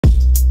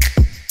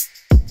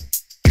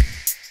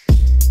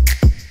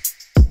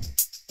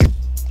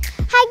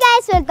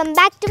guys, welcome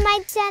back to my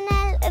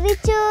channel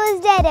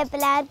Richus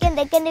എല്ലാവർക്കും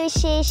എന്തൊക്കെയുണ്ട്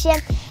വിശേഷം?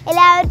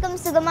 എല്ലാവർക്കും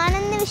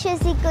സുഖമാണെന്ന്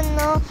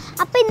വിശ്വസിക്കുന്നു.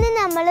 അപ്പോൾ ഇന്ന്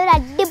നമ്മൾ ഒരു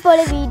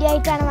അടിപൊളി വീഡിയോ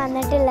ആയിട്ടാണ്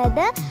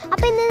വന്നിട്ടുള്ളത്.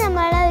 അപ്പോൾ ഇന്ന്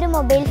നമ്മൾ ഒരു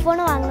മൊബൈൽ ഫോൺ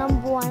വാങ്ങാൻ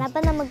പോവാണ്.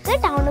 അപ്പോൾ നമുക്ക്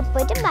ടൗണിൽ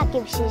പോയിട്ട് ബാക്കി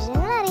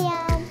വിശേഷങ്ങൾ അറിയാം.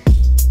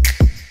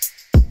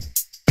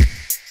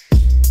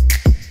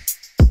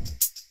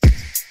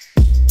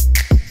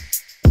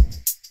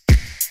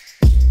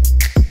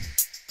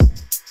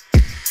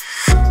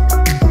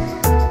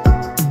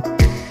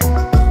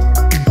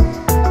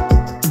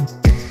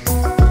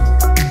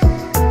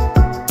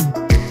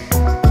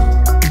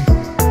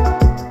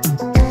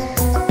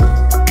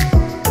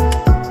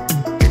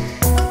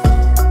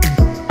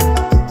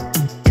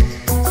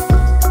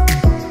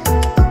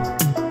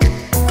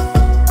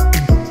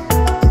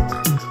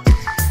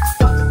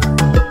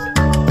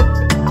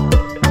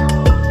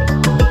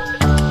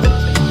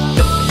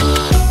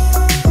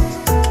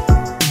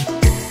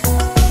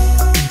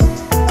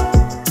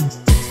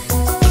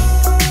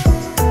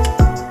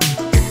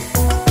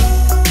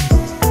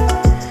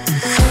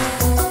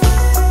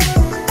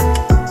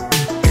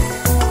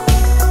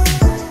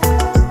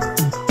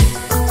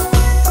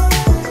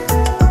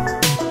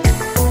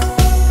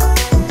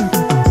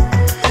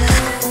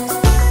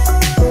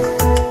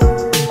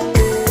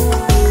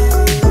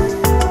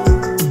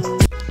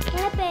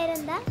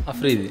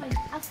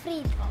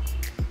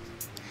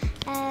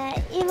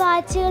 ഈ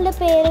വാച്ചുകളുടെ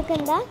പേരൊക്കെ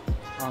എന്താ?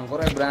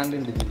 കുറേ ബ്രാൻഡ്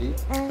ഉണ്ട് ഇതിൽ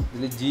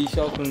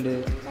G-Shock ഉണ്ട്,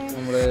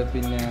 നമ്മള്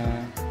പിന്നെ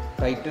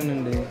ടൈറ്റൻ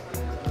ഉണ്ട്,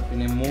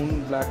 പിന്നെ മൂൺ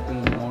ബ്ലാക്ക്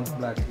ഉണ്ട്, മൗണ്ട്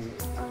ബ്ലാക്ക്,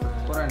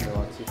 കുറേ ഉണ്ട്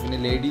വാച്ച്. പിന്നെ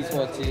ലേഡീസ്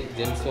വാച്ച്,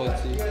 ജെൻസ്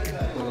വാച്ച്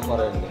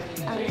കുറേ ഉണ്ട്.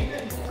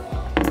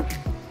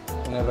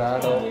 പിന്നെ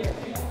റാഡോ,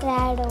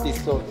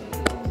 ടിസോ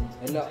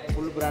എല്ലാം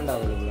ഫുൾ ബ്രാൻഡ്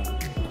അവൈലബിൾ ആണ്.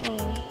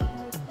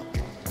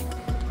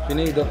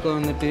 പിന്നെ ഇതൊക്കെ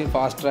വന്നിട്ട്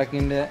ഫാസ്റ്റ്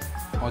ട്രാക്കിൻ്റെ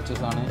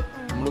വാച്ചസ് ആണ്.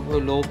 നമ്മളിപ്പോൾ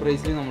ലോ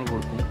പ്രൈസിൽ നമ്മൾ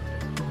കൊടുക്കും.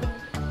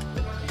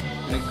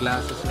 പിന്നെ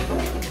ഗ്ലാസസ്,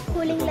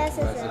 കൂളിംഗ്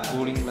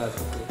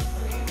ഗ്ലാസസ്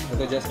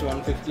അതൊക്കെ ജസ്റ്റ്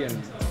 150 ആണ്.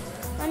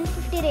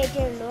 150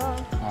 റേറ്റേ ഉള്ളൂ.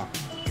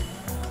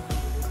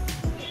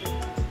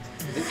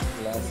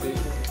 ഗ്ലാസ്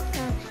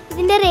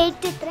ഇതിന്റെ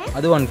റേറ്റ് എത്ര?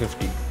 അത്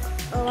 150.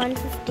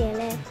 150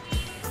 അല്ലേ?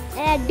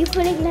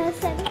 അടിപൊളി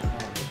ഗ്ലാസ് ആണ്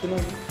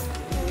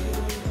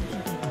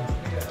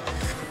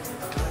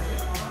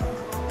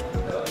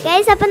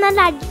ഗൈസ്. അപ്പം നല്ല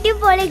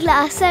അടിപൊളി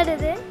ഗ്ലാസ്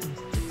ആണിത്.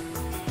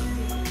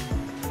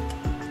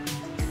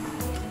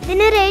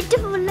 ഇതിന് റേറ്റ്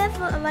ഫുള്ള്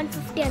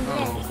 150 ആണ്.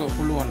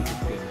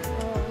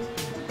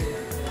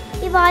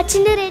 ഈ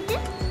വാച്ചിന്റെ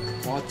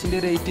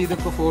റേറ്റ്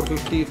ഇതൊക്കെ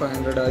 450,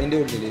 500 അതിൻ്റെ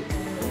ഉള്ളിൽ.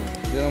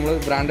 ഇത് നമ്മൾ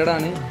ബ്രാൻഡഡ്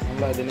ആണ്,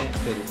 നമ്മൾ അതിന്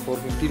തരും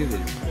 450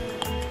 തരും.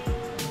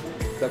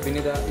 പിന്നെ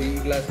ഇതാ ഈ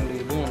ഗ്ലാസ് ഉണ്ട്,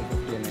 ഇതും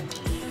 150 തന്നെ,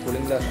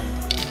 കൂളിംഗ് ഗ്ലാസ് ആണ്.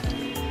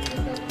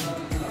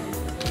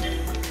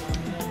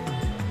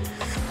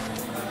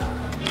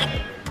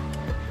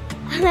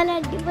 നല്ല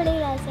അടിപൊളി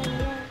ഗ്ലാസ് ആണ്,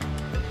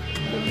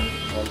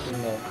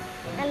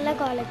 നല്ല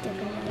ക്വാളിറ്റി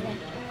ഒക്കെ ഉണ്ടല്ലേ.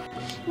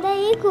 ഇതാ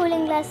ഈ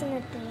കൂളിംഗ് ഗ്ലാസ്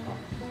നിർത്തുന്നത്.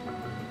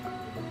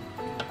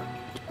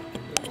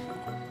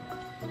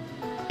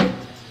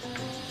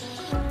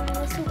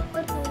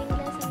 സൂപ്പർ കൂളിംഗ്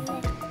ഗ്ലാസ് ആണ്.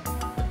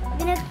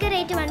 ഇതിനൊക്കെ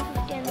റേറ്റ്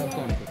 150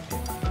 ആണ്.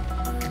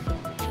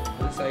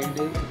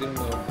 സൈഡ്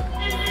ഇതിലുണ്ടാവും,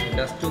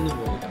 ഡസ്റ്റ് ഒന്നും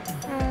പോകില്ല.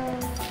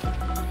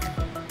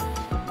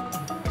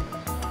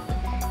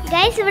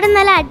 ഗൈസ് ഇവിടെ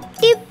നല്ല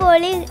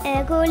അടിപൊളി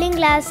കൂളിംഗ്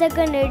ഗ്ലാസ്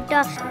ഒക്കെ ഉണ്ട്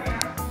കേട്ടോ.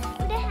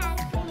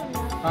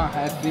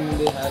 ഹെയർ ക്രീം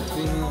ഉണ്ട്. ഹെയർ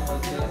ക്രീം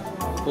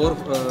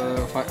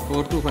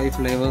 4 to 5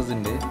 ഫ്ലേവേഴ്സ്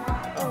ഉണ്ട്.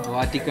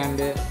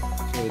 വാറ്റിക്കാൻ്റെ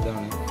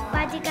ഇതാണ്,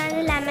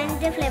 വാറ്റിക്കാൻ്റെ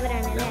ലെമണിൻ്റെ ഫ്ലേവർ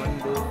ആണ്.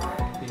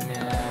 പിന്നെ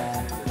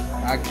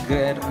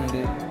അഗ്ഗർ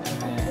ഉണ്ട്,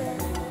 പിന്നെ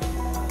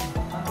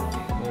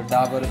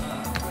ഡാബർ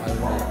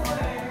അതുണ്ട്,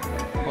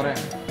 കുറേ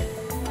ഉണ്ട്.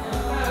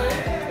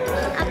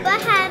 അപ്പോൾ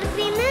ഹെയർ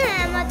ക്രീം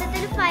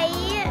മൊത്തത്തിൽ 5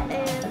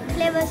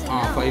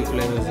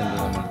 ഫ്ലേവേഴ്സ് ഉണ്ട്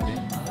നമുക്ക്.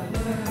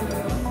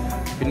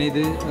 പിന്നെ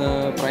ഇത്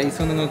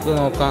പ്രൈസ് നിങ്ങൾക്ക്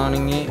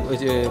നോക്കുകയാണെങ്കിൽ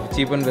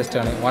ചീപ്പ് ആൻഡ് ബെസ്റ്റ്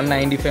ആണ്.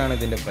 195 ആണ്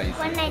ഇതിൻ്റെ പ്രൈസ്.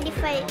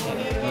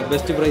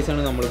 ബെസ്റ്റ്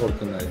പ്രൈസാണ് നമ്മൾ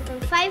കൊടുക്കുന്നത്.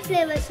 5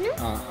 ഫ്ലേവേഴ്സിന്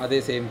അതേ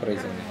സെയിം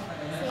പ്രൈസ് തന്നെ.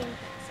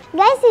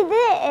 ഗൈസ്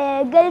ഇത്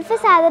ഗൾഫ്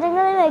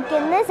സാധനങ്ങൾ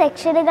വയ്ക്കുന്ന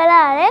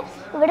സെക്ഷനുകളാണ്.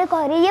 ഇവിടെ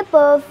കുറേ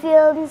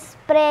പെർഫ്യൂം,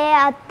 സ്പ്രേ,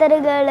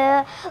 അത്തറുകൾ,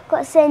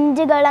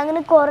 സെൻറ്റുകൾ,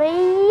 അങ്ങനെ കുറേ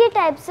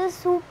ടൈപ്സ്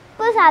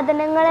സൂപ്പർ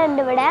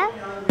സാധനങ്ങളുണ്ട് ഇവിടെ.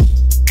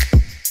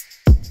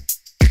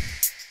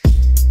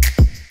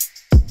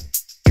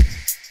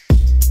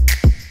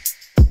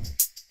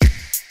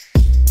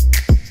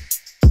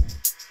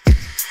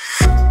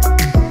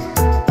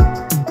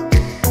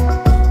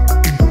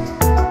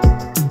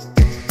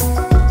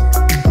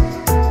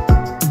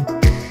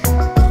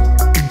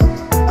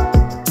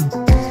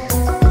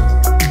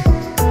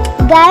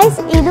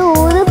 ഗൈസ് ഇത്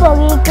ഊത്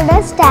പുകയ്ക്കുന്ന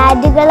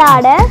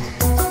സ്റ്റാൻഡുകളാണ്.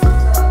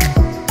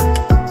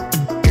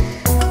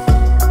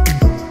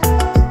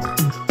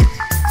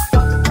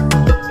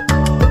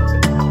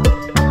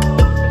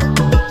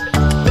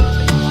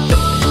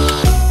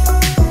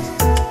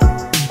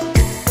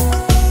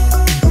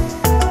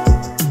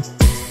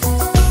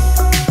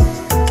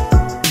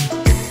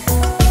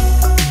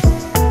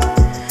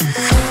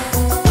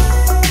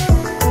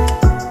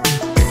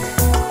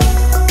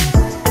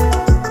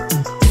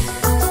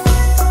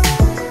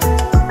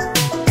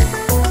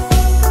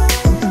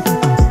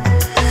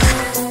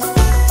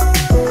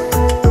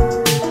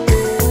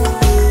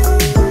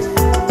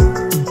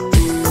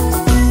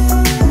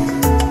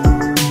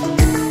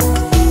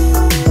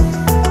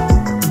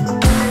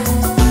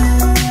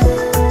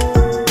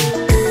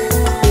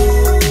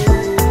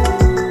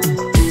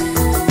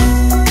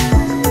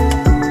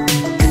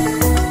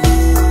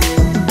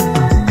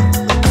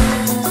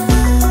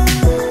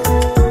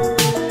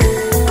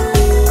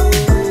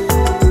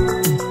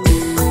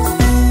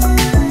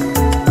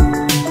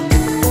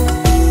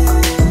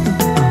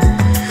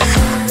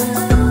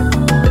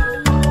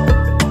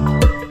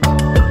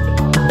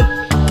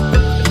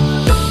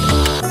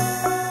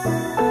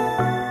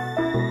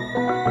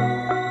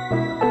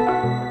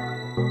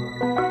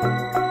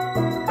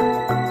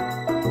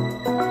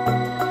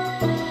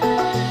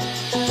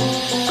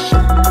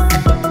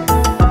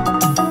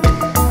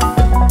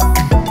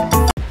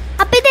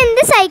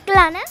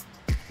 മോഡലാണ്?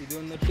 ഇത്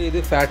വന്നിട്ട് ഇത്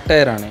ഫാറ്റ്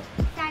ടയറാണ്.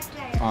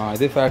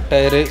 ഇത് ഫാറ്റ്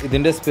ടയർ.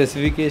 ഇതിൻ്റെ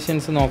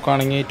സ്പെസിഫിക്കേഷൻസ്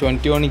നോക്കുകയാണെങ്കിൽ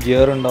 21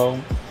 ഗിയർ ഉണ്ടാവും.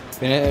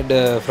 പിന്നെ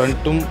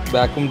ഫ്രണ്ടും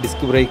ബാക്കും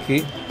ഡിസ്ക് ബ്രേക്ക്.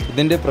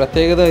 ഇതിൻ്റെ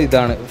പ്രത്യേകത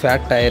ഇതാണ്,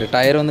 ഫാറ്റ്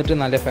ടയർ വന്നിട്ട്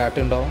നല്ല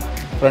ഫാറ്റ് ഉണ്ടാവും.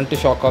 Front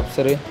shock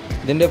ഓബ്സർ.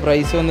 ഇതിൻ്റെ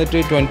പ്രൈസ് വന്നിട്ട്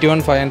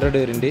 21,500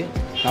 വരുന്നുണ്ട്.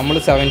 നമ്മൾ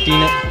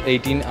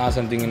 17-18 ആ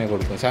സംതിങ്ങിന്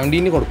കൊടുക്കും,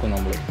 17 കൊടുക്കും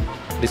നമ്മൾ.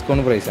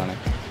 ഡിസ്കൗണ്ട് പ്രൈസാണ്.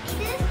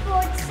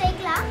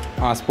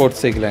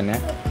 സ്പോർട്സ് സൈക്കിൾ തന്നെ.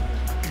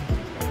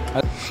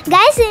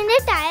 ഗൈസ് ഇതിൻ്റെ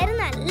ടയർ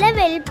നല്ല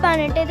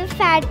വലുപ്പമാണ് കേട്ടോ. ഇത്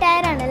ഫാറ്റ്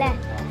ടയർ ആണല്ലേ?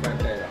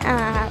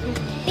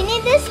 പിന്നെ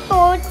ഇത്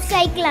സ്പോർട്സ്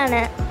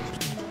സൈക്കിളാണ്.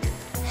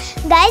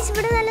 ഗൈസ്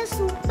ഇവിടെ നല്ല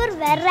സൂപ്പർ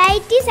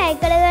വെറൈറ്റി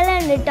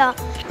സൈക്കിളുകളുണ്ട് കേട്ടോ.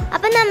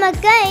 അപ്പം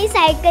നമുക്ക് ഈ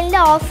സൈക്കിളിൻ്റെ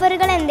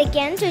ഓഫറുകൾ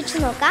എന്തൊക്കെയാണെന്ന് ചോദിച്ചു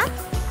നോക്കാം.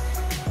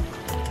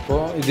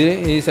 അപ്പോൾ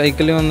ഈ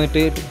സൈക്കിളിൽ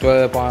വന്നിട്ട്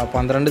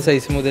 12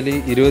 സൈസ് മുതൽ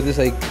 20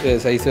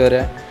 സൈസ്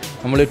വരെ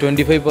നമ്മൾ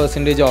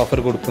 25% ഓഫർ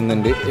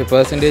കൊടുക്കുന്നുണ്ട്,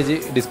 പെർസെൻറ്റേജ്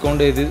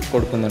ഡിസ്കൗണ്ട് ചെയ്ത്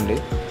കൊടുക്കുന്നുണ്ട്.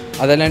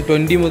 അതെല്ലാം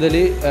 20 മുതൽ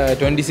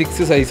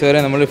 26 സൈസ് വരെ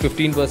നമ്മൾ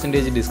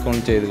 15%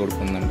 ഡിസ്കൗണ്ട് ചെയ്ത്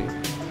കൊടുക്കുന്നുണ്ട്.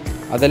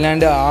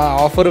 അതല്ലാണ്ട് ആ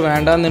ഓഫർ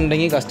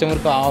വേണ്ടാന്നുണ്ടെങ്കിൽ,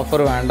 കസ്റ്റമർക്ക് ആ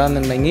ഓഫർ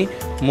വേണ്ടാന്നുണ്ടെങ്കിൽ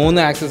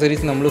 3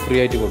 ആക്സസറീസ് നമ്മൾ ഫ്രീ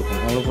ആയിട്ട് കൊടുക്കും.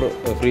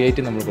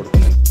 നമ്മൾ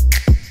കൊടുക്കുന്നുണ്ട്.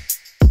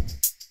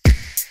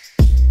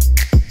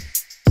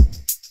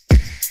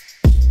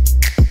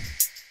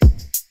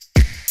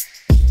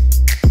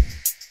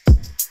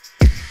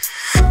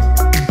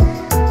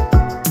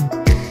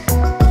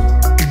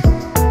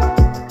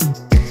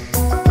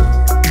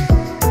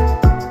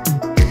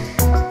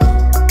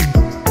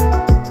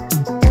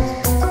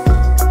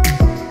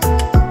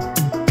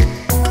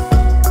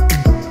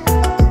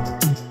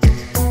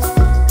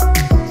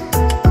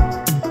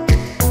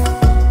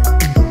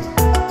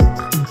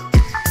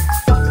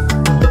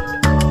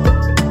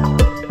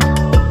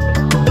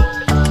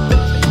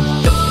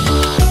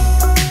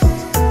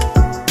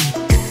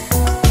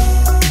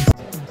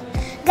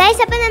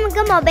 അപ്പം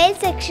നമുക്ക് മൊബൈൽ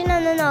സെക്ഷൻ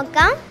ഒന്ന്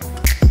നോക്കാം.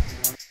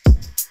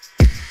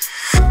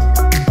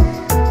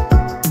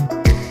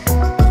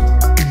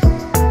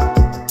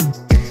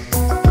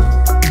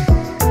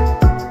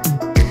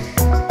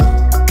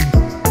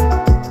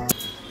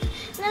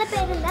 നിങ്ങളുടെ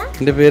പേരെന്താ?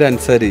 എൻ്റെ പേര്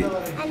അൻസാരി.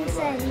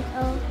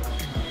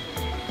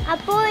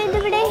 അപ്പോൾ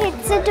ഇതിവിടെ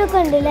ഹെഡ്സെറ്റ് ഒക്കെ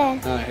ഉണ്ട് അല്ലേ?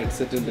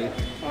 ഹെഡ്സെറ്റ് ഉണ്ട്.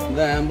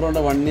 ഇത്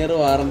ആംബ്രോയുടെ 1 ഇയർ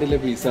വാറണ്ടിയിലെ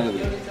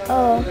പീസാണിത്.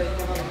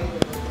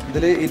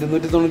 ഇതിൽ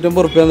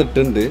 299 റുപ്യ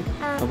ഇട്ടുണ്ട്.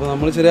 അപ്പോൾ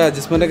നമ്മൾ ചെറിയ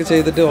അഡ്ജസ്റ്റ്മെൻ്റ് ഒക്കെ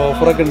ചെയ്തിട്ട്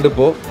ഓഫറൊക്കെ ഉണ്ട്.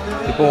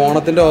 ഇപ്പോൾ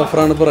ഓണത്തിൻ്റെ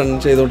ഓഫറാണ് ഇപ്പോൾ റൺ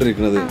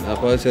ചെയ്തുകൊണ്ടിരിക്കുന്നത്.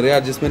 അപ്പോൾ ചെറിയ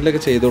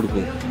അഡ്ജസ്റ്റ്മെൻറ്റിലൊക്കെ ചെയ്ത്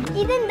കൊടുക്കും.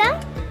 ഇതെന്താ?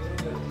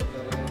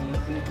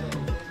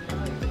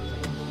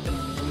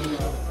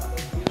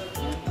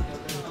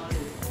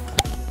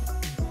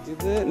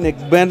 ഇത്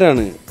നെക്ക്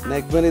ബാൻഡാണ്.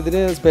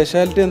 ഇതിന്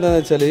സ്പെഷ്യാലിറ്റി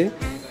എന്താണെന്ന് വെച്ചാൽ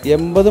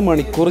 80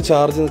 മണിക്കൂർ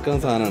ചാർജ് നിൽക്കുന്ന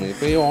സാധനമാണ്.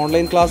 ഇപ്പോൾ ഈ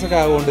ഓൺലൈൻ ക്ലാസ് ഒക്കെ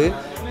ആയതുകൊണ്ട്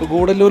ഇപ്പോൾ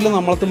ഗൂഡല്ലൂരിൽ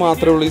നമ്മളത്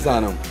മാത്രമേ ഉള്ളൂ ഈ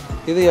സാധനം.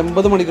 ഇത്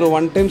 80 മണിക്കൂർ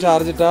 1 ടൈം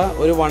ചാർജ് ഇട്ടാൽ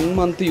ഒരു 1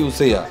 മന്ത് യൂസ്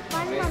ചെയ്യാം.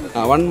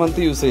 1 മന്ത്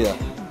യൂസ് ചെയ്യാം.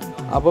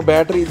 അപ്പോൾ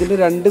ബാറ്ററി ഇതിൻ്റെ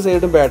 2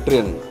 സൈഡും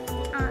ബാറ്ററിയാണ്.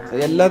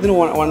 എല്ലാത്തിനും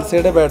 1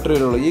 സൈഡേ ബാറ്ററി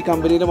വരുള്ളൂ. ഈ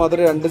കമ്പനിയിൽ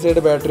മാത്രമേ 2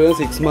 സൈഡ് ബാറ്ററി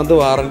 6 മന്ത്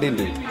വാറണ്ടി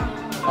ഉണ്ട്.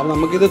 അപ്പോൾ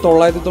നമുക്കിത്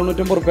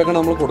 999 റുപ്യക്കാണ്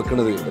നമ്മൾ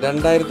കൊടുക്കുന്നത്.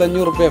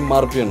 2500 റുപ്യ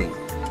MRP ആണ്.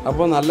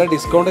 അപ്പോൾ നല്ല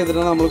ഡിസ്കൗണ്ട്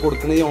ചെയ്തിട്ടാണ് നമ്മൾ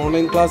കൊടുക്കുന്നത്. ഈ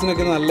ഓൺലൈൻ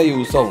ക്ലാസ്സിനൊക്കെ നല്ല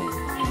യൂസ് ആവും.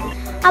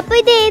 അപ്പോൾ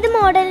ഇത് ഏത്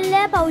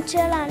മോഡലിലെ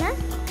പൗച്ചുകളാണ്?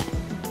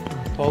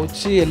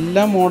 പൗച്ച്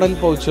എല്ലാ മോഡൽ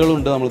പൗച്ചുകളും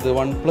ഉണ്ട്. നമ്മൾക്ക്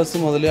OnePlus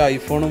മുതൽ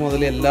iPhone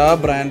മുതൽ എല്ലാ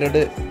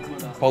ബ്രാൻഡഡ്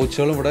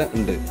പൗച്ചുകളും ഇവിടെ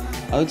ഉണ്ട്.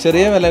 അത്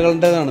ചെറിയ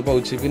വിലകളുടേതാണ്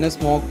പൗച്ച്. പിന്നെ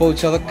സ്മോക്ക്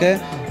പൗച്ച് അതൊക്കെ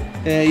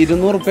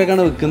 200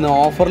 റുപ്യക്കാണ് വിൽക്കുന്നത്.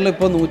 ഓഫറിൽ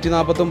ഇപ്പോൾ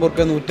 149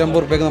 റുപ്യ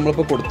 150 റുപ്യക്ക്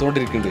നമ്മളിപ്പോൾ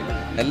കൊടുത്തുകൊണ്ടിരിക്കുന്നുണ്ട്.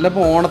 എല്ലാം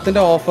ഇപ്പോൾ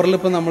ഓണത്തിൻ്റെ ഓഫറിൽ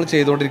ഇപ്പോൾ നമ്മൾ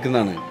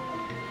ചെയ്തുകൊണ്ടിരിക്കുന്നതാണ്.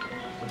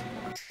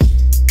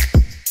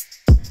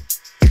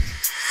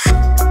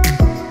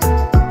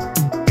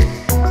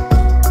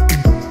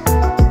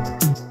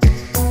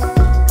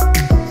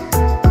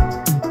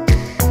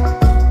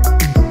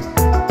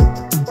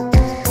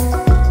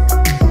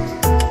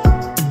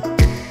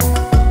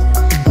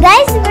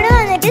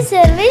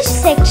 സർവീസ്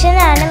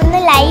സെക്ഷനാണ്. ഇന്ന്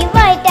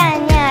ലൈവായിട്ട്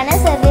തന്നെയാണ്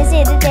സർവീസ്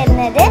ചെയ്ത്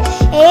തരുന്നത്.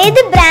 ഏത്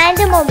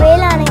ബ്രാൻഡ്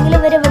മൊബൈലാണെങ്കിലും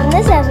ഇവർ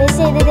ഇവിടുന്ന് സർവീസ്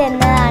ചെയ്ത്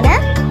തരുന്നതാണ്.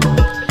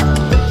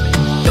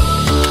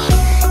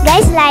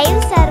 ഗൈസ് ലൈവ്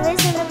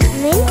സർവീസ്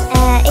മീൻസ്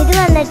ഇത്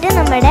വന്നിട്ട്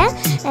നമ്മുടെ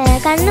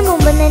കണ്ണ്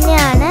മുമ്പ്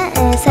തന്നെയാണ്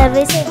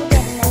സർവീസ് ചെയ്ത് തരുന്നത്.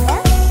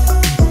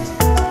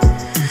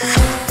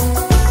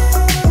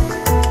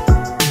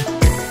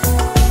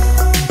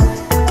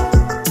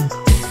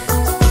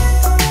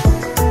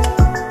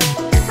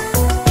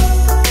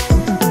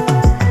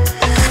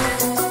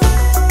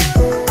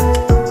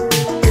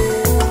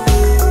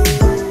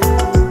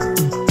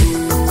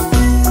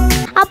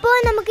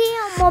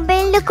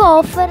 മൊബൈലിനൊക്കെ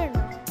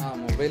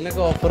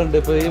ഓഫർ ഉണ്ട്.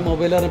 ഇപ്പോൾ ഈ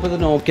മൊബൈൽ പറഞ്ഞപ്പോൾ ഇത്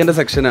നോക്കിയൻ്റെ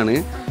സെക്ഷനാണ്.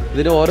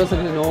 ഇതിൻ്റെ ഓരോ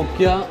സെക്ഷൻ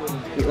നോക്കിയ,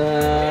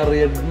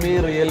 Redmi,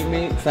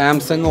 Realme,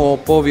 Samsung,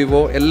 Oppo,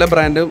 Vivo എല്ലാ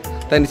ബ്രാൻഡും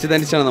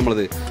തനിച്ചാണ്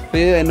നമ്മളത്. ഇപ്പോൾ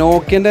ഈ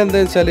നോക്കിയൻ്റെ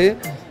എന്താണെന്ന് വെച്ചാൽ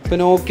ഇപ്പോൾ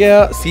നോക്കിയ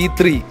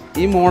C3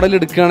 ഈ മോഡൽ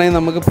എടുക്കുകയാണെങ്കിൽ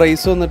നമുക്ക്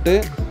പ്രൈസ് വന്നിട്ട്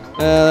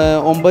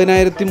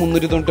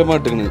 9399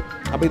 ഇട്ടിരിക്കുന്നത്.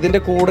 അപ്പോൾ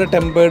ഇതിൻ്റെ കൂടെ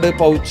ടെമ്പേർഡ്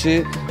പൗച്ച്,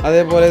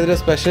 അതേപോലെ ഇതിൻ്റെ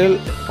special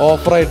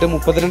ഓഫറായിട്ട്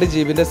 32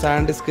 GB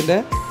sand ഡിസ്കിൻ്റെ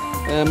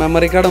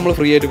memory card നമ്മൾ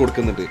ഫ്രീ ആയിട്ട്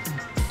കൊടുക്കുന്നുണ്ട്.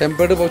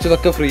 ടെമ്പേർഡ് പൗച്ച്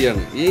ഇതൊക്കെ ഫ്രീ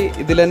ആണ്. ഈ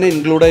ഇതിൽ തന്നെ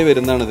ഇൻക്ലൂഡായി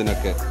വരുന്നതാണ്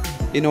ഇതിനൊക്കെ.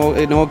 ഈ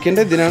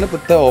നോക്കിയൻ്റെ ഇതിനാണ്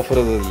ഇപ്പോഴത്തെ ഓഫർ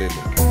ഇതിൽ.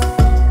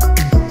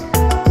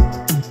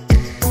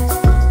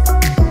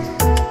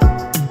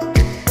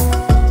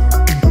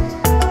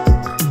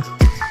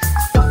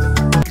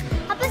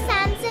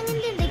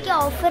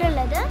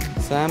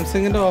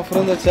 സാംസങ്ങിൻ്റെ ഓഫർ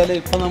എന്ന് വെച്ചാൽ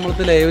ഇപ്പോൾ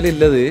നമ്മൾക്ക്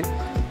ലൈവിലുള്ളത്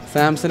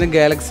സാംസങ്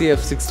ഗാലക്സി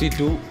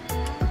F62,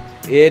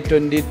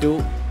 A22,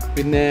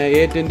 പിന്നെ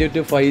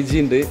A22 5G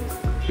ഉണ്ട്,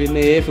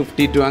 പിന്നെ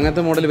A52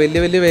 അങ്ങനത്തെ മോഡൽ വലിയ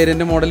വലിയ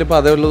വേരിയൻ്റ് മോഡൽ ഇപ്പോൾ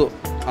അതേ ഉള്ളൂ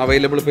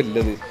അവൈലബിൾ ഇപ്പോൾ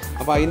ഉള്ളത്.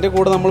 അപ്പോൾ അതിൻ്റെ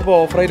കൂടെ നമ്മളിപ്പോൾ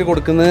ഓഫറായിട്ട്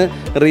കൊടുക്കുന്നത്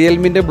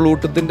റിയൽമിൻ്റെ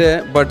ബ്ലൂടൂത്തിൻ്റെ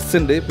ബഡ്സ്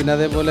ഉണ്ട്, പിന്നെ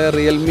അതേപോലെ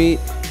റിയൽമി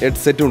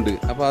ഹെഡ്സെറ്റും ഉണ്ട്.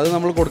 അപ്പോൾ അത്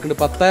നമ്മൾ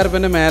കൊടുക്കുന്നുണ്ട്. 10,000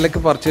 രൂപേൻ്റെ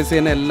മേലേക്ക് പർച്ചേസ്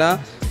ചെയ്യുന്ന എല്ലാ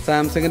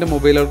സാംസങ്ങിൻ്റെ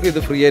മൊബൈലുകൾക്കും ഇത്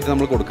ഫ്രീ ആയിട്ട്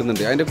നമ്മൾ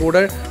കൊടുക്കുന്നുണ്ട്. അതിൻ്റെ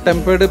കൂടെ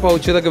ടെമ്പേർഡ്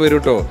പൗച്ച് ഇതൊക്കെ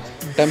വരും കേട്ടോ.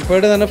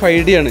 ടെമ്പേർഡ് തന്നെ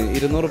 5D ആണ്,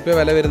 200 രൂപ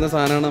വില വരുന്ന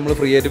സാധനമാണ് നമ്മൾ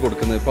ഫ്രീ ആയിട്ട്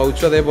കൊടുക്കുന്നത്.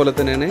 പൗച്ചും അതേപോലെ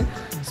തന്നെയാണ്,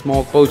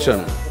 സ്മോക്ക്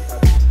പൗച്ചാണ്.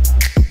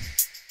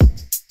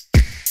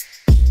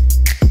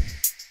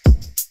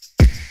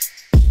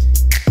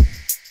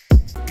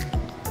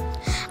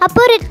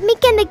 അപ്പോൾ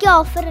റെഡ്മിക്ക് എന്തൊക്കെയാണ്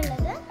ഓഫർ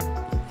ഉള്ളത്?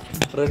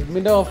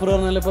 റെഡ്മിൻ്റെ ഓഫർ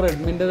പറഞ്ഞാൽ ഇപ്പോൾ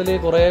റെഡ്മിൻ്റെ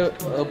ഇതിൽ കുറേ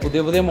പുതിയ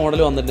പുതിയ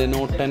മോഡൽ വന്നിട്ടുണ്ട്.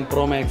 Not 10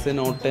 Pro Max,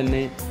 not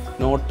 10,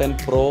 not 10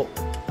 Pro,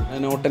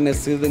 not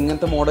 10S,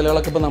 ഇങ്ങനത്തെ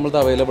മോഡലുകളൊക്കെ ഇപ്പോൾ നമ്മൾക്ക്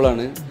അവൈലബിൾ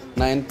ആണ്.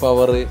 9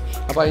 പവർ.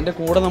 അപ്പോൾ അതിൻ്റെ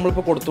കൂടെ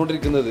നമ്മളിപ്പോൾ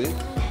കൊടുത്തുകൊണ്ടിരിക്കുന്നത്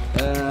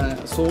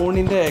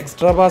സോണിൻ്റെ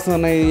എക്സ്ട്രാ പാസ് എന്ന്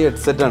പറഞ്ഞാൽ ഈ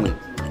ഹെഡ്സെറ്റാണ്.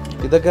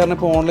 ഇതൊക്കെ കാരണം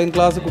ഇപ്പോൾ ഓൺലൈൻ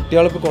ക്ലാസ്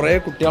കുട്ടികളിപ്പോൾ കുറേ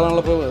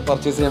കുട്ടികളാണല്ലോ ഇപ്പോൾ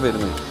പർച്ചേസ് ചെയ്യാൻ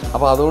വരുന്നത്.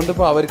 അപ്പോൾ അതുകൊണ്ട്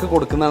ഇപ്പോൾ അവർക്ക്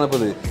കൊടുക്കുന്നതാണ്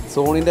ഇപ്പോൾ ഇത്.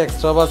 സോണിൻ്റെ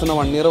എക്സ്ട്രാ പാസിൻ്റെ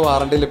 1 ഇയർ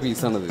വാറണ്ടിയിലെ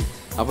പീസാണിത്.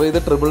 അപ്പോൾ ഇത്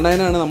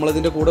 999 ആണ്.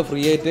 നമ്മളിതിൻ്റെ കൂടെ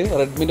ഫ്രീ ആയിട്ട്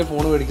റെഡ്മിൻ്റെ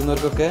ഫോൺ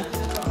മേടിക്കുന്നവർക്കൊക്കെ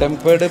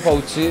ടെമ്പേർഡ്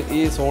പൗച്ച്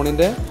ഈ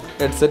സോണിൻ്റെ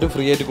ഹെഡ്സെറ്റ്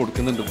ഫ്രീ ആയിട്ട്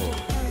കൊടുക്കുന്നുണ്ട് ഇപ്പോൾ.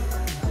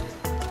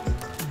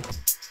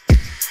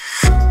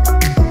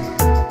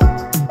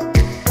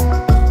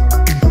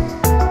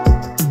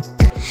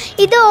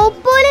 ഇത്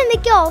ഓപ്പോയിൽ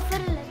എന്തൊക്കെയാണ് ഓഫർ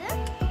ഉള്ളത്?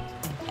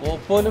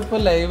 ഓപ്പോയിൽ ഇപ്പോൾ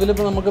ലൈവിൽ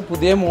ഇപ്പോൾ നമുക്ക്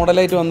പുതിയ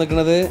മോഡലായിട്ട്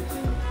വന്നിരിക്കുന്നത്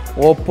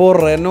ഓപ്പോ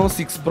റെനോ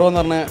 6 Pro എന്ന്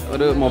പറഞ്ഞ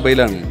ഒരു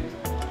മൊബൈലാണ്.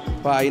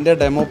 അപ്പോൾ അതിൻ്റെ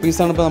ഡെമോ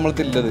പീസാണ് ഇപ്പോൾ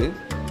നമ്മൾക്ക് ഉള്ളത്.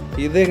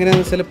 ഇത്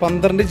എങ്ങനെയാണെന്ന് വെച്ചാൽ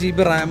 12 GB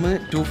റാം,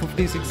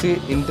 256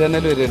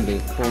 ഇൻറ്റർണൽ വരുന്നുണ്ട്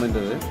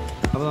ഫോണിൻ്റെത്.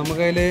 അപ്പോൾ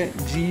നമുക്ക് അതിൽ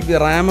GB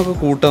റാമൊക്കെ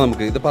കൂട്ടാം.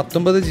 നമുക്ക് ഇത്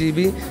 19 GB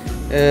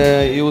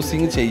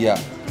യൂസിങ് ചെയ്യാം.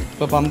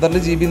 ഇപ്പോൾ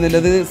 12 GB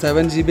എന്നുള്ളത്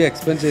 7 GB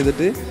എക്സ്പെൻഡ്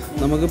ചെയ്തിട്ട്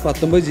നമുക്ക്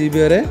 19 GB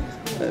വരെ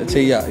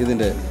ചെയ്യാം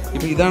ഇതിൻ്റെ.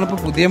 ഇപ്പോൾ ഇതാണിപ്പോൾ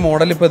പുതിയ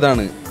മോഡൽ. ഇപ്പോൾ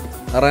ഇതാണ്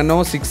റെനോ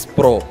 6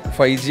 Pro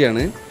 5G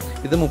ആണ്.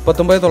 ഇത്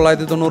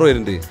 39,990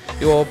 വരുന്നുണ്ട്.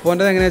 ഈ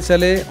ഓപ്പോൻ്റെ എങ്ങനെയാണെന്ന്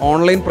വെച്ചാൽ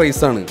ഓൺലൈൻ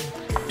പ്രൈസാണ്.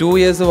 2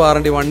 ഇയേഴ്സ്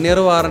വാറണ്ടി, 1 ഇയർ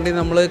വാറണ്ടി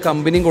നമ്മൾ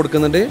കമ്പനിയും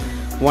കൊടുക്കുന്നുണ്ട്,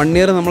 1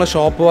 ഇയർ നമ്മളെ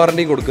ഷോപ്പ്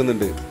വാറണ്ടി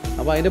കൊടുക്കുന്നുണ്ട്.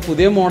 അപ്പോൾ അതിൻ്റെ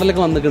പുതിയ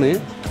മോഡലൊക്കെ വന്നിരിക്കുന്നത്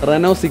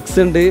റെനോ 6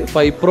 ഉണ്ട്,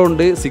 5 Pro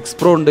ഉണ്ട്, 6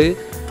 Pro ഉണ്ട്,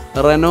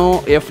 Renault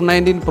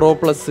F19 Pro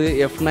plus,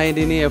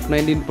 F19,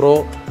 F19 Pro,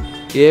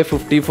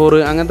 A54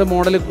 അങ്ങനത്തെ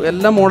മോഡൽ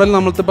എല്ലാ മോഡലും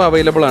നമ്മൾക്കിപ്പോൾ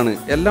അവൈലബിൾ ആണ്.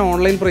 എല്ലാം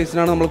ഓൺലൈൻ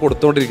പ്രൈസിനാണ് നമ്മൾ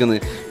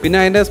കൊടുത്തുകൊണ്ടിരിക്കുന്നത്. പിന്നെ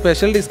അതിൻ്റെ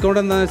സ്പെഷ്യൽ ഡിസ്കൗണ്ട്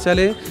എന്താണെന്ന് വെച്ചാൽ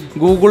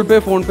ഗൂഗിൾ പേ,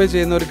 ഫോൺ പേ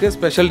ചെയ്യുന്നവർക്ക്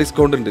സ്പെഷ്യൽ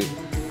ഡിസ്കൗണ്ട് ഉണ്ട്.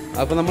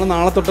 അപ്പോൾ നമ്മൾ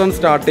നാളെ തൊട്ടാണ്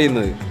സ്റ്റാർട്ട്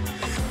ചെയ്യുന്നത്.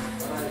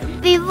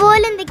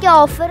 വിവോയിൽ എന്തൊക്കെയാണ്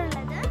ഓഫർ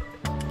ഉള്ളത്?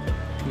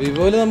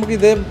 വിവോയിൽ നമുക്ക്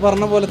ഇതേ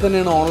പറഞ്ഞ പോലെ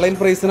തന്നെയാണ്, ഓൺലൈൻ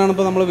പ്രൈസിനാണ്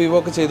ഇപ്പോൾ നമ്മൾ വിവോ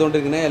ഒക്കെ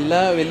ചെയ്തുകൊണ്ടിരിക്കുന്നത്.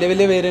 എല്ലാ വലിയ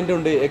വലിയ വേരിയൻറ്റും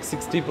ഉണ്ട്.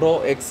 X60 Pro,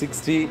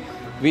 X60,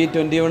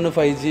 V21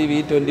 5G,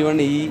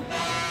 V21e,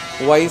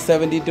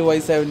 Y72,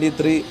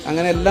 Y73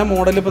 അങ്ങനെ എല്ലാ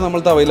മോഡലും ഇപ്പോൾ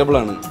നമ്മൾക്ക് അവൈലബിൾ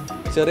ആണ്.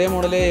 ചെറിയ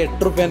മോഡൽ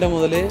 8 രൂപേൻ്റെ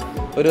മുതൽ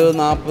ഒരു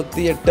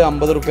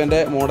 48-50 രൂപേൻ്റെ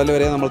മോഡൽ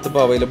വരെ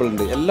നമ്മൾക്കിപ്പോൾ അവൈലബിൾ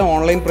ഉണ്ട്. എല്ലാം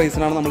ഓൺലൈൻ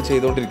പ്രൈസിനാണ് നമ്മൾ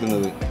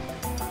ചെയ്തുകൊണ്ടിരിക്കുന്നത്.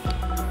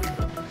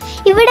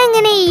 ഇവിടെ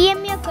എങ്ങനെ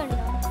EMI ഒക്കെ ഉണ്ടോ?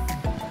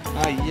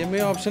 EMI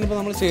ഓപ്ഷൻ ഇപ്പോൾ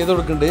നമ്മൾ ചെയ്ത്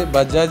കൊടുക്കുന്നുണ്ട്.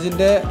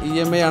 ബജാജിൻ്റെ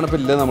EMI ആണ്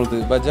ഇപ്പോൾ ഇല്ലത് നമ്മൾക്ക്.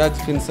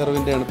 ബജാജ്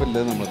ഫിൻസർവിൻ്റെ ആണ് ഇപ്പോൾ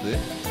ഇല്ലത് നമ്മൾക്ക്.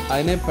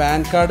 അതിന് pan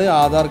card,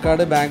 Aadhaar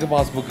card, bank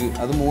passbook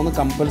അത് 3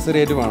 കമ്പൽസറി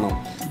ആയിട്ട് വേണം.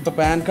 ഇപ്പോൾ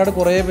പാൻ കാർഡ്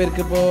കുറേ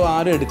പേർക്ക് ഇപ്പോൾ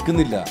ആരും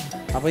എടുക്കുന്നില്ല.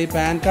 അപ്പോൾ ഈ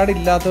പാൻ കാർഡ്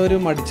ഇല്ലാത്തവർ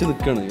മടിച്ച്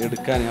നിൽക്കുകയാണ്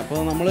എടുക്കാൻ. അപ്പോൾ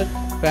നമ്മൾ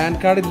പാൻ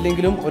കാർഡ്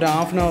ഇല്ലെങ്കിലും ഒരു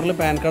ഹാഫ് ആൻ അവറിൽ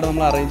പാൻ കാർഡ്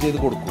നമ്മൾ അറേഞ്ച് ചെയ്ത്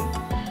കൊടുക്കും.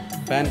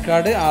 Pan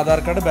card, Aadhaar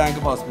card, bank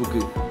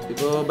passbook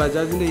ഇപ്പോൾ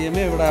ബജാജിൻ്റെ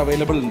EMI ഇവിടെ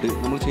അവൈലബിൾ ഉണ്ട്,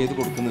 നമ്മൾ ചെയ്ത്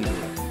കൊടുക്കുന്നുണ്ട്.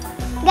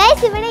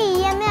 ഗൈസ് ഇവിടെ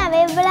EMI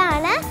അവൈലബിൾ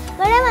ആണ്.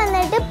 ഇവിടെ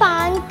വന്നിട്ട്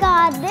pan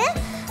card,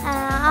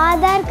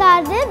 Aadhaar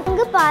card,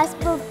 bank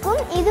പാസ്ബുക്കും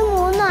ഇത്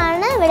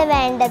 3ആണ് ഇവിടെ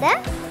വേണ്ടത്.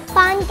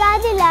 പാൻ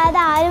കാർഡ് ഇല്ലാതെ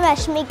ആരും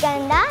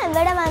വിഷമിക്കണ്ട.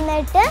 ഇവിടെ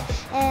വന്നിട്ട്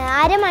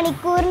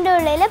അരമണിക്കൂറിൻ്റെ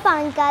ഉള്ളിൽ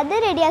പാൻ കാർഡ്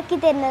റെഡിയാക്കി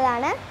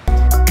തരുന്നതാണ്.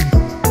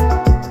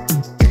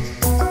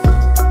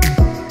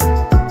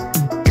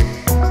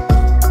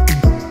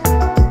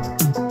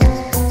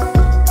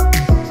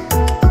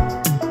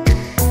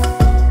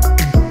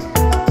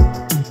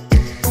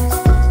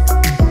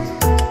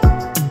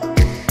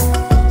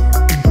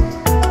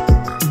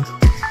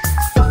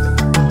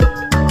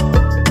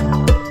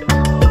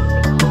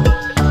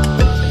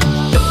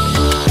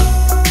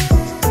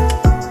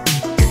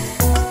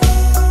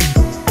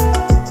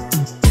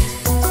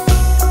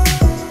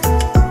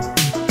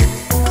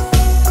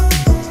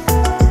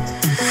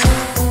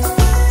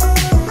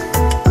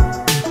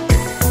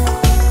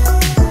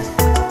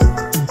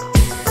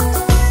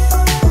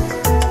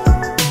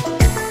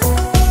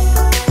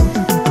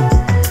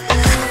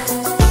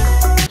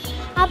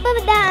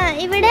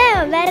 ഇവിടെ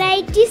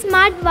വെറൈറ്റി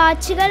സ്മാർട്ട്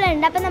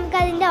വാച്ചുകളുണ്ട്. അപ്പോൾ നമുക്ക്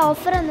അതിൻ്റെ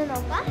ഓഫർ ഒന്ന്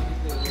നോക്കാം.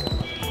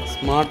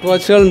 സ്മാർട്ട്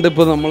വാച്ചുകളുണ്ട്.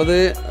 ഇപ്പോൾ നമ്മളത്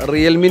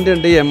റിയൽമിൻ്റെ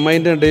ഉണ്ട്,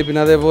 MIൻ്റെ ഉണ്ട്,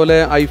 പിന്നെ അതേപോലെ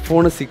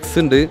iPhone 6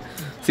 ഉണ്ട്,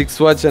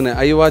 6 വാച്ച് തന്നെ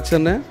ഐ വാച്ച്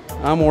തന്നെ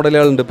ആ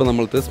മോഡലുകളുണ്ട് ഇപ്പോൾ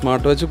നമ്മളത്.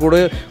 സ്മാർട്ട് വാച്ച്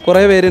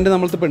കുറേ വേരിയൻറ്റ്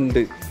നമ്മളത് ഇപ്പോൾ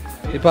ഉണ്ട്.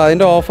 ഇപ്പോൾ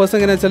അതിൻ്റെ ഓഫേഴ്സ്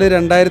എങ്ങനെയാണെന്ന് വെച്ചാൽ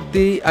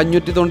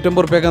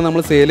 2599 റുപ്യക്കാണ്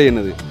നമ്മൾ സെയിൽ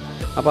ചെയ്യുന്നത്.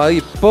 അപ്പോൾ അത്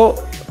ഇപ്പോൾ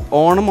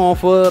ഓണം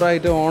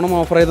ഓഫറായിട്ട്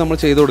നമ്മൾ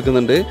ചെയ്ത്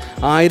കൊടുക്കുന്നുണ്ട്.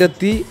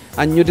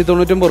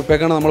 1599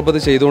 റുപ്യക്കാണ് നമ്മളിപ്പോൾ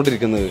ഇത്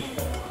ചെയ്തുകൊണ്ടിരിക്കുന്നത്.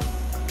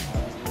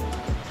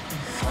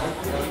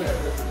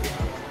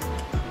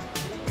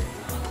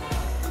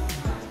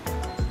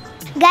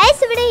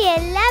 ഗൈസ്, ഇവിടെ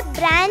എല്ലാ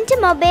ബ്രാൻഡ്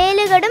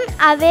മൊബൈലുകളും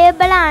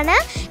അവൈലബിൾ ആണ്.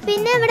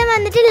 പിന്നെ ഇവിടെ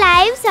വന്നിട്ട്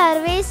ലൈവ്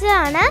സർവീസ്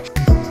ആണ്.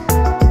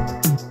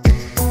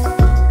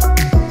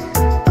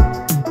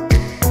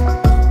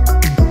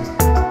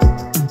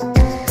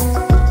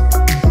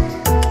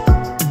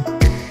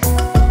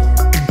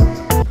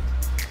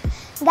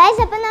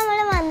 ഗൈസ്, അപ്പം നമ്മൾ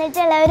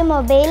വന്നിട്ടുള്ള ഒരു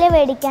മൊബൈൽ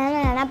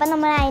മേടിക്കാനാണ്. അപ്പം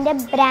നമ്മൾ അതിൻ്റെ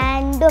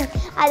ബ്രാൻഡും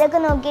അതൊക്കെ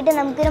നോക്കിയിട്ട്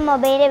നമുക്കൊരു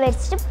മൊബൈൽ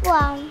മേടിച്ചിട്ട്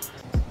പോവാം.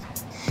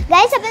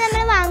 ഗൈസ്, അപ്പം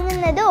നമ്മൾ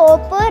വാങ്ങുന്നത്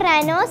ഓപ്പോ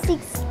റെനോ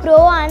 6 Pro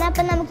ആണ്.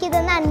 അപ്പം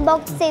നമുക്കിതൊന്ന്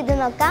അൺബോക്സ് ചെയ്ത്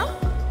നോക്കാം.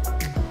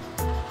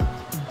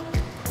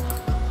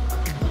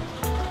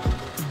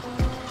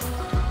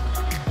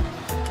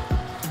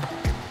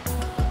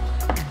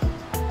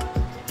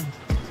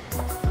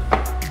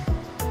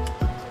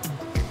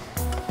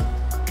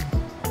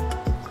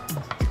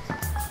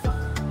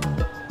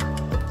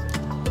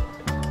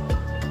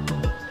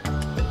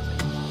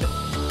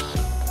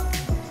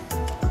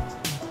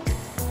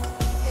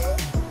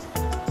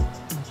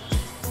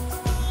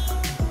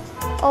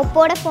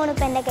 ஓப்போட ஃபோன்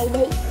இப்போ என்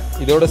கையில்.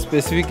 இதோட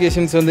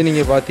ஸ்பெசிஃபிகேஷன்ஸ் வந்து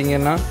நீங்கள்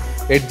பார்த்தீங்கன்னா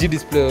எட்ஜ்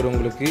டிஸ்பிளே வரும்.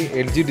 உங்களுக்கு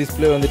எட்ஜ்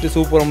டிஸ்பிளே வந்துட்டு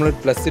சூப்பர் AMOLED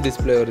ப்ளஸ்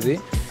டிஸ்பிளே வருது.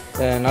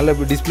 நல்ல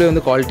டிஸ்பிளே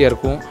வந்து குவாலிட்டியாக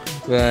இருக்கும்.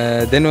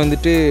 தென்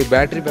வந்துட்டு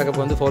பேட்டரி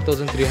பேக்கப் வந்து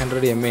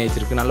 4300 mAh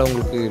இருக்குது. நல்லா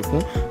உங்களுக்கு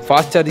இருக்கும்.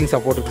 ஃபாஸ்ட் சார்ஜிங்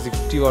சப்போர்ட் இருக்குது.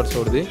 60 வாட்ஸ்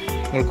ஓடுது.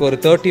 உங்களுக்கு ஒரு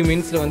 30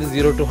 மினிட்ஸில் வந்து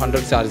 0 to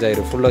 100 சார்ஜ்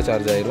ஆயிரும். ஃபுல்லாக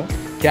சார்ஜ் ஆயிரும்.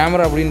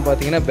 கேமரா அப்படின்னு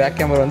பார்த்தீங்கன்னா பேக்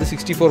கேமரா வந்து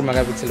 64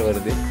 மெகாபிக்சல்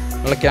வருது.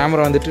 நல்ல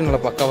கேமரா வந்துட்டு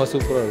நல்லா பக்காவாக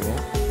சூப்பராக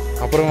இருக்கும்.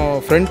 அப்புறம்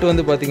ஃப்ரண்ட்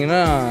வந்து பார்த்தீங்கன்னா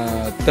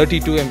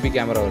 32 MP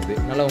கேமரா வருது.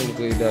 நல்லா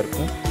உங்களுக்கு இதாக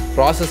இருக்கும்.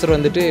 ப்ராசஸர்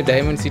வந்துட்டு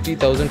டைமென்சிட்டி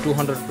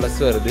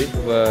 1200+ வருது.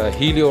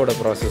 ஹீலியோட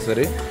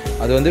ப்ராசஸரு.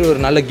 அது வந்து ஒரு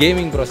நல்ல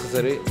கேமிங்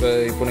ப்ராசஸரு.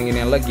 இப்போ நீங்கள்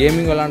நல்லா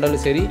கேமிங்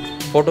விளாண்டாலும் சரி,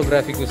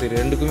 ஃபோட்டோகிராஃபிக்கும் சரி,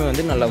 ரெண்டுக்குமே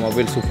வந்து நல்ல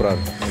மொபைல் சூப்பராக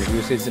இருக்கும். உங்களுக்கு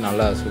யூசேஜ்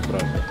நல்லா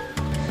சூப்பராக இருக்கும்.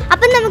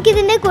 അപ്പം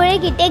നമുക്കിതിൻ്റെ കൂടെ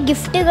കിട്ടിയ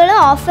ഗിഫ്റ്റുകളും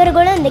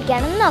ഓഫറുകളും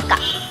എന്തൊക്കെയാണെന്ന്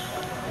നോക്കാം.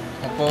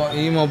 അപ്പോൾ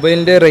ഈ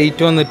മൊബൈലിൻ്റെ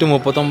റേറ്റ് വന്നിട്ട്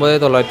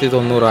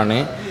 39,990 ആണ്.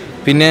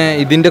 പിന്നെ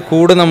ഇതിൻ്റെ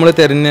കൂടെ നമ്മൾ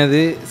തരുന്നത്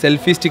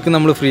സെൽഫി സ്റ്റിക്ക്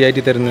നമ്മൾ ഫ്രീ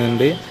ആയിട്ട്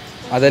തരുന്നുണ്ട്.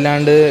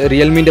 അതല്ലാണ്ട്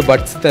റിയൽമിൻ്റെ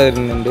ബഡ്സ്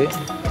തരുന്നുണ്ട്.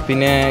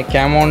 പിന്നെ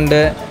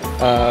ക്യാമോണിൻ്റെ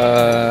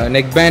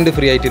നെക്ക് ബാൻഡ്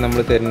ഫ്രീ ആയിട്ട്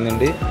നമ്മൾ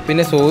തരുന്നുണ്ട്.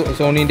 പിന്നെ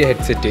സോണീൻ്റെ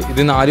ഹെഡ്സെറ്റ്.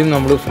 ഇത് 4ഉം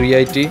നമ്മൾ ഫ്രീ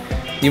ആയിട്ട്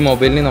ഈ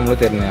മൊബൈലിന് നമ്മൾ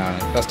തരുന്നതാണ്.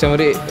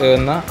 കസ്റ്റമർ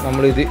എന്നാൽ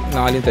നമ്മളിത്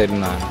 4ഉം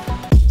തരുന്നതാണ്.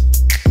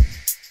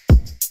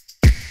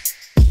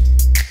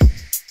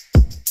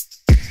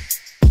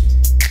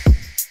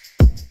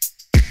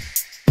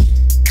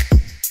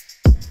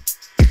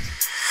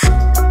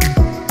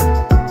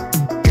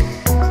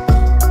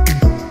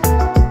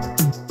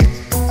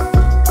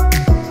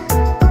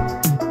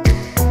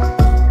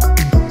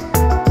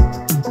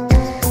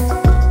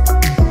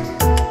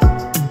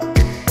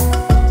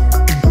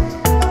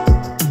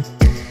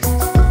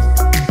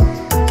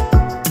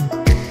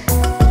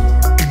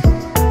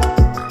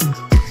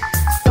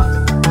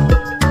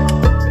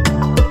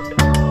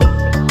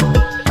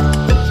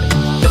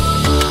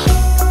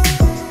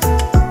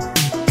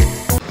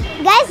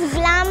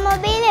 ഗ്ലാം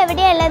മൊബൈൽ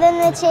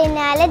എവിടെയുള്ളതെന്ന് വെച്ച്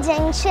കഴിഞ്ഞാൽ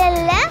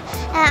ജംഗ്ഷനിൽ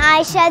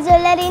ആയിഷ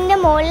ജ്വല്ലറിൻ്റെ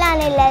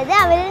മുകളിലാണുള്ളത്.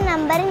 അവരുടെ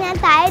നമ്പർ ഞാൻ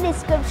താഴെ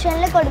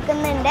ഡിസ്ക്രിപ്ഷനിൽ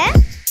കൊടുക്കുന്നുണ്ട്.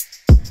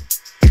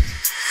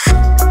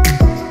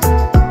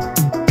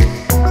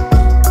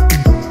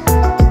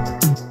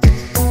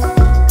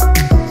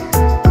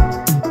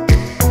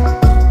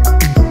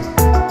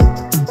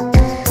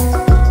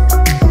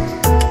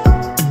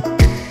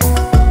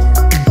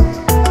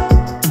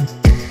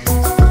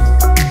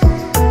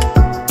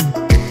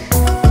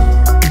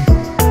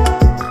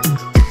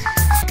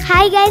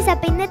 ഹായ് ഗൈസ്,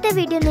 അപ്പോൾ ഇന്നത്തെ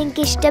വീഡിയോ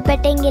നിങ്ങൾക്ക്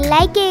ഇഷ്ടപ്പെട്ടെങ്കിൽ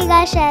ലൈക്ക് ചെയ്യുക,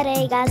 ഷെയർ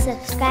ചെയ്യുക,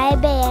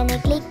 സബ്സ്ക്രൈബ് ചെയ്യാൻ,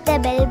 ക്ലിക്ക് ദ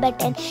ബെൽ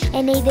ബട്ടൺ.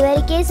 എന്നെ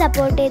ഇതുവരെയ്ക്ക്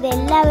സപ്പോർട്ട് ചെയ്ത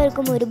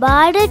എല്ലാവർക്കും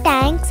ഒരുപാട്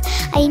താങ്ക്സ്.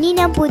 ഇനി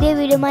ഞാൻ പുതിയ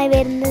വീഡിയോയുമായി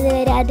വരുന്നത്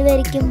വരെ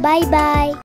അതുവരെയ്ക്കും ബൈ ബൈ.